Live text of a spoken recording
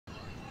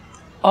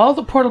all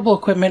the portable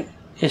equipment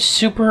is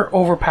super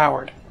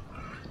overpowered.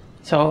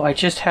 So I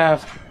just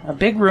have a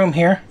big room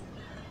here.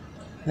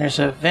 There's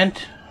a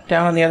vent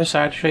down on the other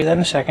side. I'll show you that in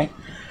a second.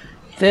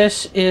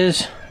 This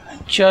is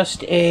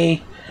just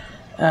a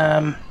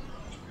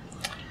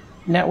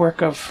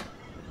network of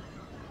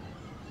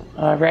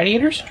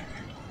radiators.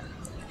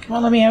 Come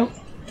on, let me out.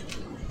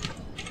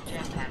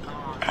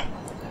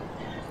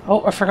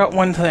 Oh, I forgot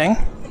one thing.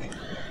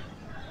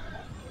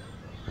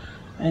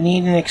 I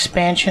need an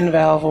expansion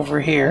valve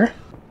over here,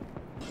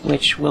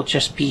 which we'll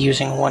just be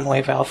using a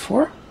one-way valve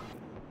for.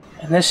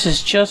 And this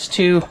is just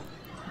to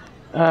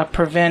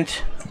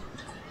prevent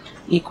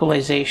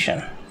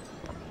equalization.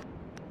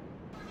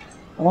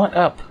 I want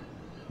up.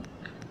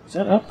 Is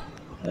that up?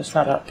 That's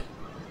not up.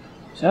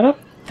 Is that up?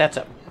 That's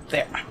up.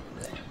 There.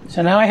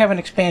 So now I have an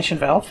expansion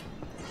valve.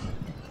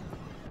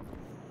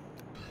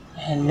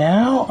 And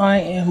now I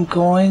am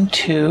going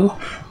to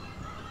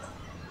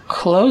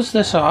close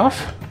this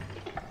off,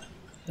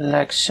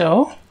 like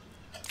so.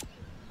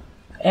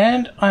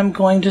 And I'm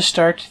going to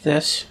start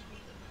this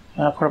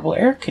portable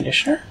air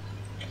conditioner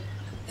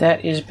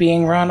that is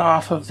being run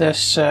off of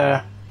this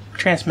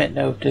transmit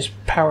node, this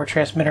power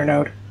transmitter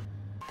node.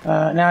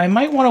 Now I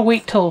might want to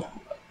wait till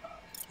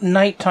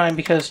nighttime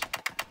because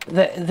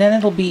then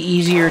it'll be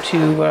easier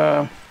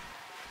to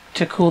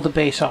cool the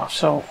base off.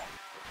 So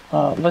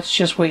let's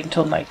just wait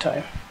until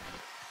nighttime.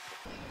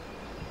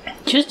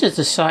 Just as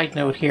a side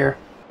note here,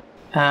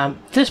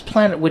 this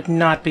planet would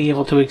not be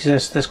able to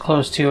exist this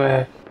close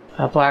to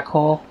a black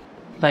hole.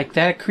 Like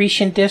that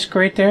accretion disk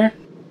right there,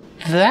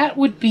 that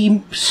would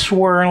be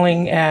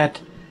swirling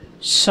at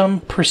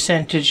some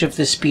percentage of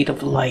the speed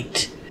of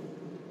light.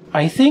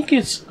 I think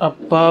it's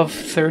above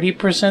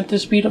 30% the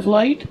speed of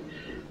light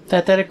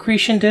that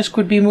accretion disk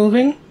would be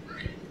moving.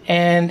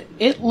 And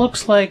it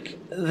looks like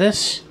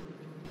this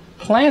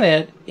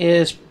planet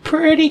is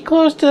pretty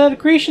close to that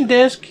accretion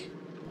disk.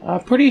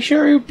 I'm pretty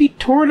sure it would be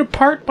torn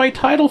apart by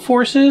tidal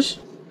forces,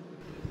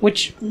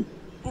 which,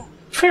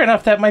 fair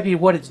enough, that might be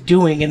what it's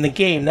doing in the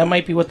game. That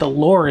might be what the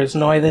lore is,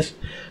 and why this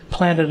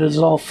planet is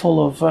all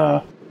full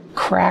of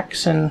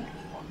cracks and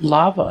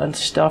lava and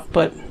stuff,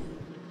 but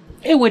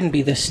it wouldn't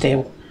be this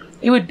stable.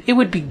 It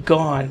would be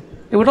gone.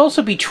 It would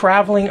also be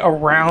traveling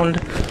around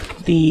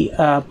the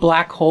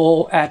black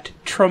hole at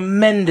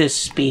tremendous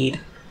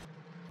speed.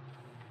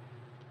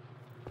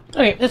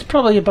 Okay, that's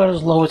probably about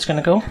as low as it's going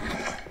to go.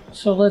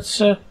 So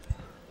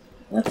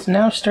let's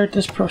now start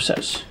this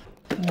process.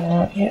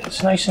 Yeah,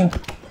 it's nice and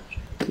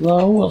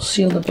low. We'll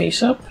seal the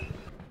base up.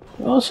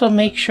 We'll also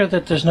make sure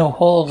that there's no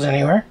holes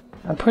anywhere.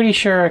 I'm pretty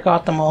sure I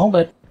got them all,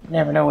 but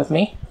never know with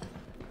me.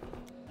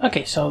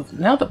 Okay, so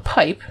now the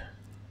pipe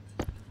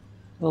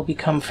will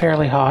become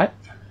fairly hot,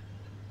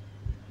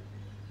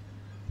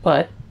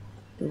 but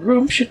the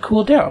room should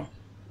cool down.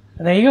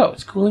 And there you go,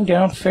 it's cooling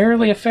down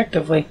fairly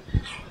effectively.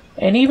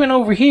 And even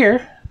over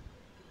here,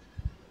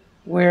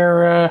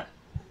 where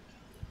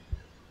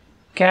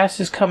gas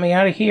is coming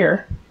out of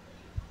here,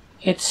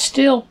 it's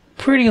still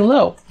pretty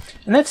low.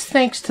 And that's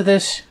thanks to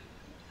this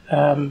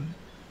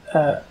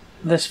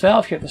this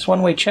valve here, this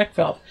one-way check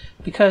valve,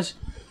 because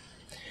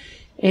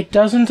it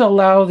doesn't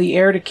allow the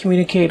air to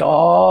communicate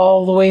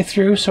all the way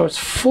through, so it's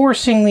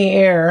forcing the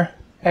air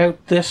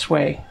out this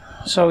way.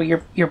 So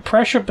your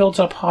pressure builds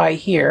up high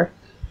here,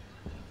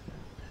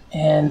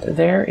 and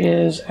there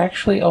is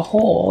actually a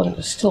hole, and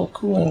it's still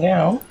cooling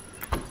down.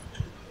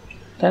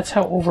 That's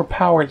how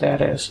overpowered that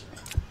is.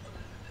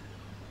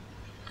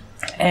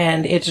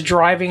 And it's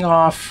driving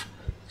off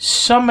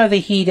some of the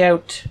heat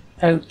out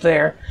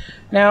there.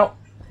 Now,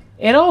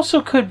 it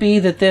also could be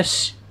that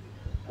this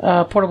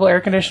portable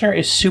air conditioner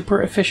is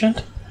super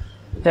efficient.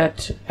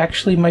 That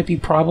actually might be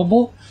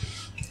probable.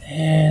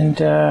 And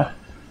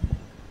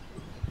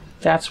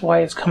that's why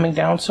it's coming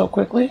down so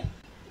quickly.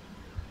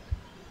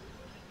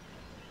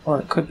 Or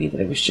it could be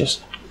that it was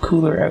just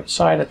cooler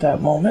outside at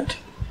that moment.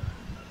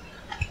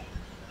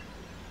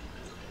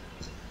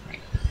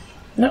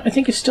 No, I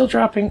think it's still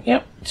dropping.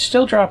 Yep, it's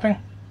still dropping.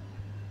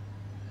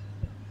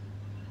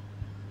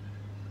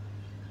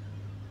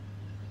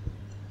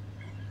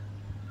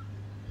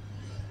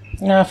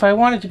 Now, if I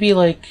wanted to be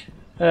like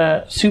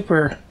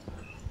super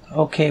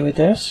okay with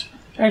this,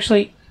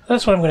 actually,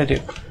 that's what I'm going to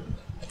do.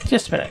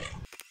 Just a minute.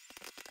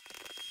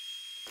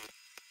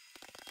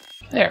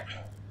 There.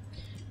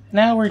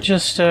 Now we're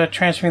just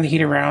transferring the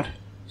heat around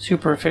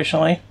super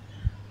efficiently,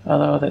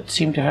 although that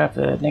seemed to have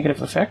the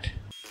negative effect.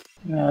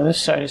 Now this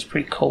side is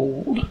pretty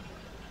cold,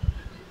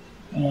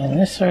 and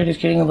this side is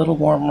getting a little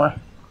warmer.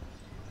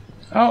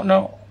 Oh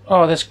no!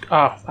 Oh,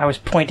 I was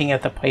pointing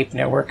at the pipe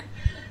network.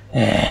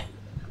 But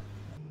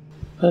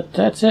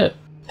that's it.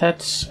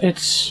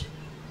 It's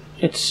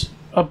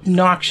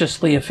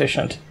obnoxiously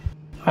efficient.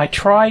 I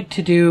tried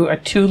to do a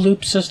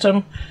 2-loop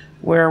system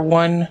where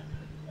one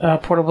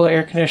portable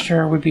air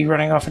conditioner would be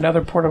running off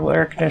another portable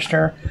air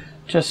conditioner,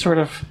 just sort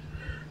of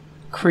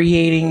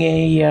creating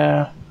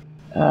a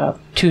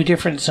 2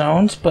 different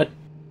zones, but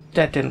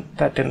that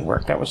didn't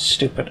work. That was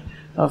stupid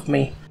of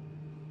me.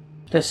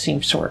 This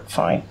seems to work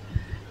fine.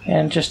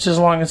 And just as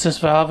long as this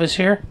valve is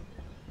here,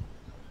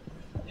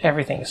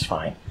 everything is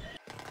fine.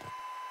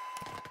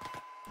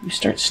 We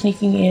start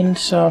sneaking in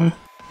some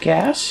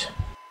gas.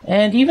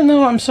 And even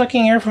though I'm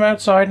sucking air from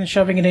outside and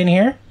shoving it in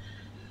here,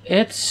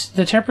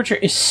 the temperature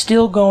is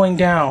still going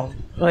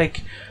down.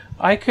 Like,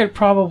 I could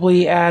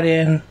probably add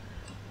in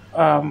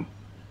a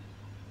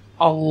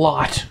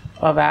lot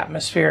of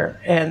atmosphere,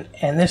 and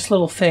this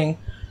little thing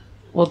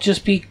will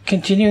just be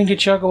continuing to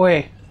chug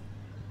away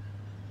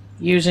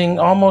using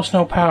almost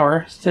no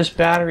power. This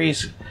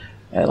battery's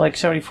at like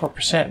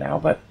 74% now,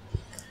 but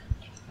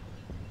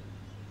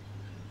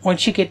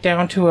once you get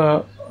down to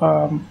a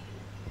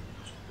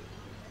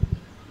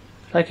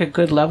like a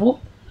good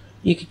level,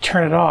 you can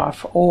turn it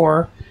off,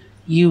 or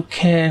you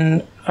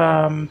can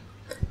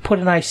put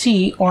an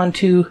IC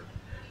onto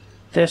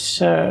this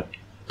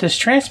this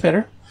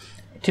transmitter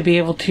to be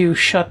able to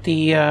shut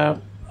the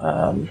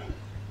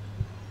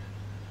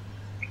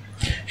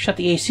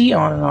AC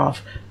on and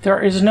off. There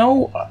is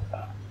no.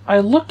 I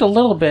looked a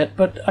little bit,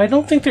 but I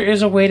don't think there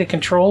is a way to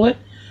control it.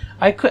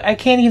 I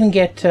can't even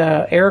get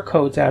error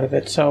codes out of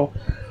it, so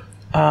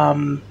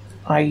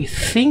I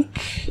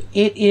think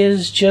it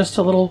is just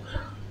a little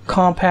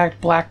compact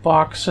black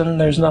box,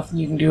 and there's nothing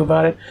you can do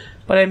about it.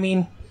 But I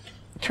mean,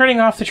 turning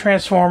off the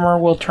transformer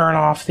will turn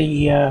off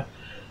the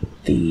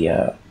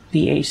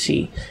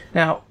AC.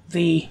 Now,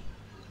 the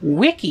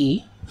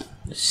wiki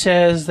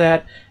says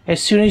that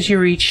as soon as you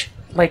reach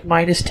like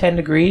minus 10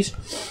 degrees,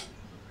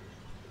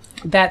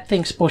 that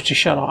thing's supposed to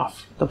shut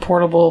off. The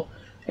portable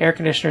air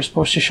conditioner is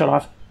supposed to shut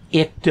off.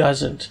 It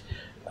doesn't.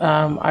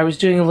 I was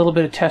doing a little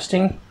bit of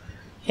testing,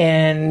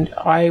 and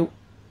I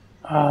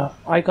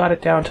got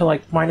it down to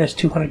like minus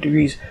 200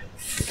 degrees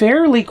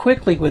fairly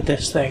quickly with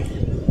this thing.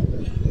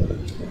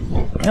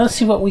 Now let's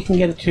see what we can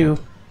get it to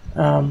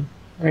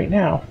right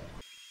now.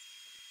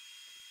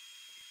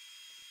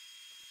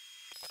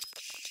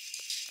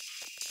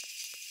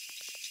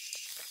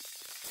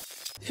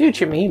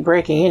 Future me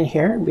breaking in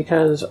here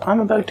because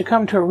I'm about to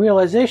come to a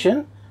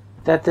realization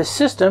that this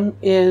system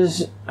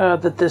is,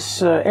 that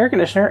this air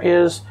conditioner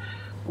is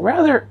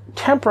rather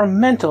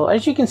temperamental.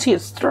 As you can see,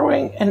 it's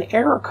throwing an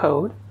error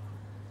code,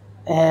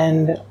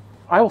 and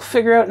I will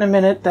figure out in a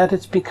minute that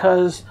it's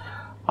because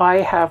I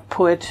have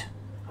put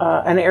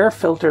an air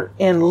filter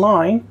in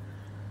line.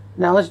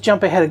 Now let's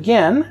jump ahead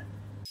again.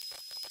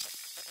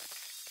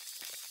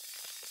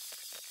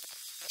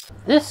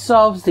 This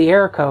solves the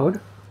error code,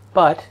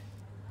 but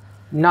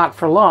not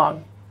for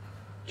long.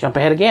 Jump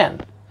ahead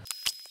again.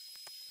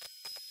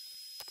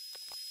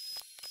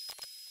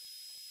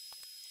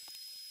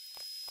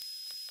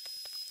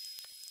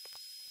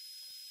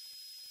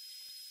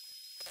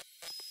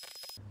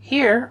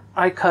 Here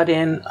I cut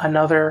in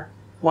another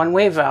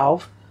one-way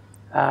valve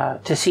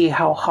to see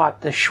how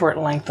hot the short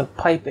length of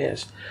pipe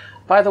is.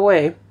 By the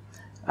way,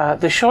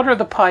 the shorter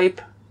the pipe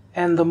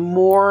and the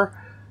more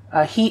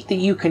heat that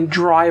you can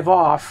drive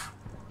off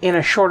in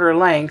a shorter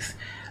length,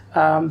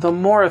 the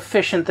more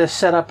efficient this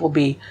setup will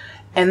be.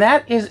 And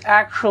that is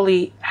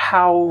actually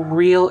how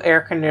real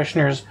air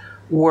conditioners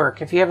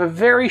work. If you have a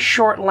very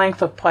short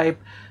length of pipe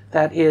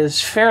that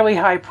is fairly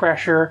high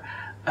pressure,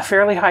 a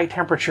fairly high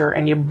temperature,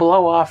 and you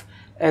blow off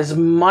as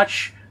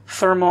much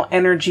thermal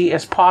energy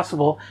as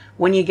possible,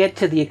 when you get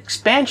to the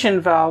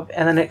expansion valve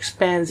and then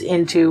expands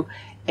into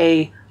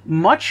a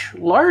much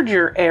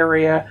larger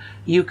area,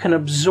 you can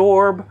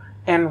absorb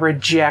and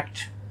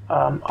reject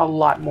a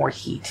lot more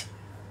heat.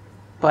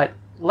 But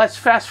let's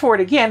fast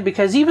forward again,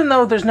 because even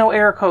though there's no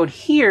error code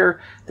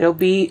here, there'll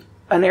be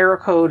an error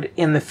code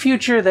in the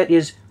future that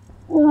is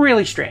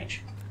really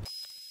strange.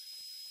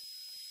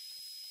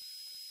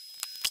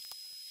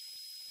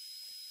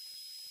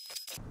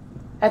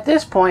 At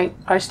this point,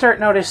 I start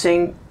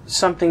noticing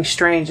something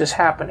strange is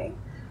happening.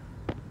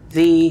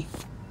 The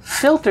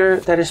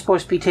filter that is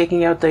supposed to be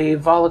taking out the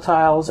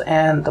volatiles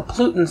and the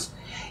pollutants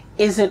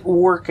isn't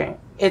working.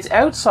 It's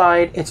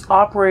outside, it's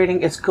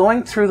operating, it's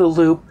going through the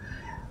loop,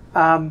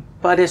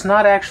 but it's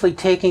not actually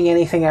taking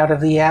anything out of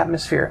the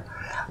atmosphere.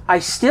 I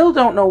still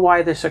don't know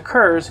why this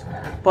occurs,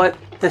 but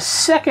the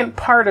second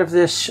part of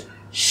this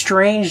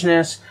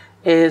strangeness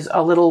is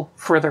a little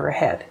further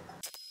ahead.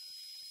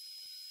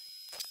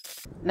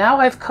 Now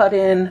I've cut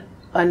in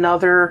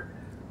another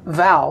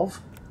valve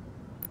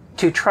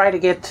to try to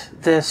get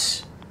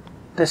this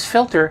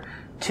filter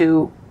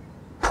to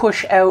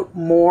push out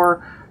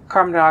more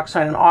carbon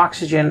dioxide and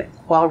oxygen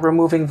while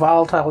removing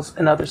volatiles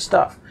and other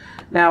stuff.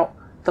 Now,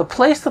 the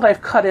place that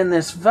I've cut in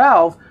this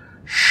valve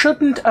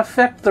shouldn't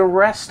affect the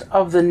rest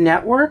of the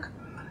network,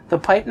 the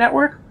pipe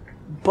network,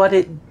 but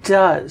it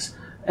does.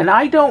 And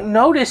I don't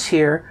notice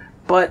here,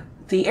 but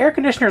the air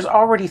conditioner is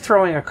already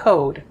throwing a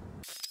code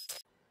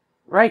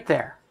right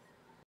there.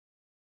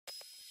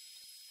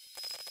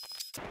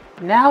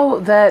 Now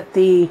that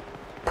the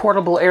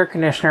portable air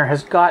conditioner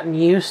has gotten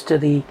used to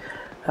the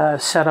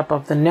setup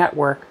of the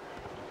network,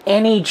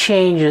 any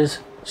changes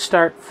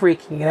start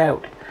freaking it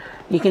out.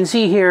 You can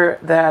see here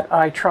that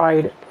I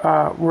tried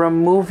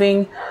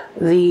removing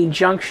the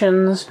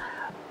junctions,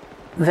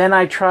 then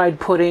I tried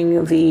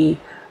putting the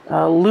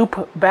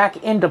loop back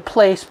into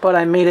place, but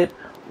I made it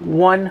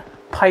one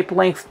pipe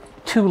length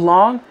too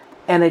long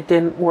and it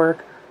didn't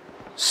work.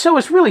 So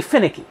it's really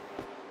finicky.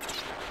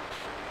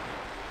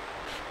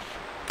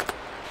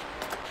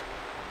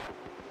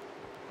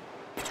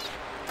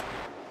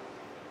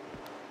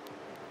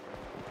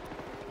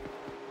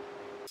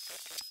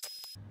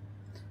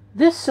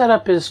 This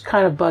setup is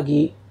kind of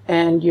buggy,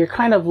 and you're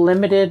kind of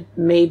limited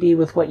maybe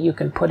with what you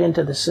can put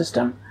into the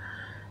system.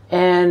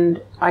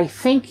 And I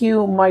think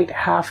you might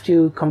have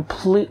to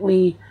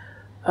completely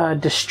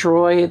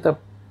destroy the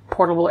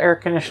portable air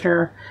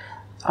conditioner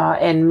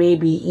and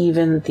maybe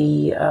even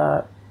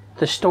the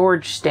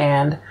storage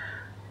stand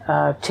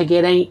to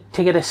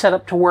get a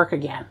setup to work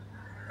again.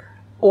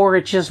 Or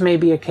it just may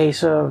be a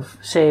case of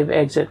save,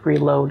 exit,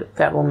 reload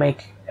that will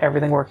make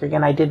everything work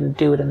again. I didn't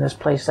do it in this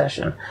play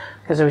session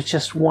because it was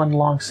just one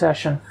long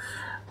session.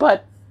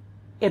 But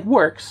it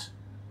works.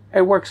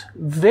 It works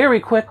very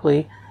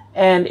quickly,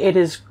 and it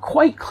is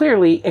quite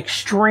clearly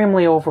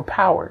extremely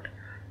overpowered.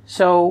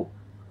 So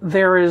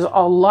there is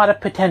a lot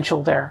of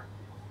potential there.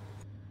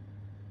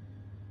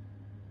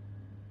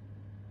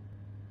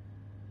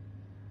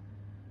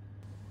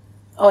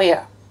 Oh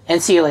yeah,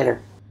 and see you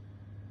later.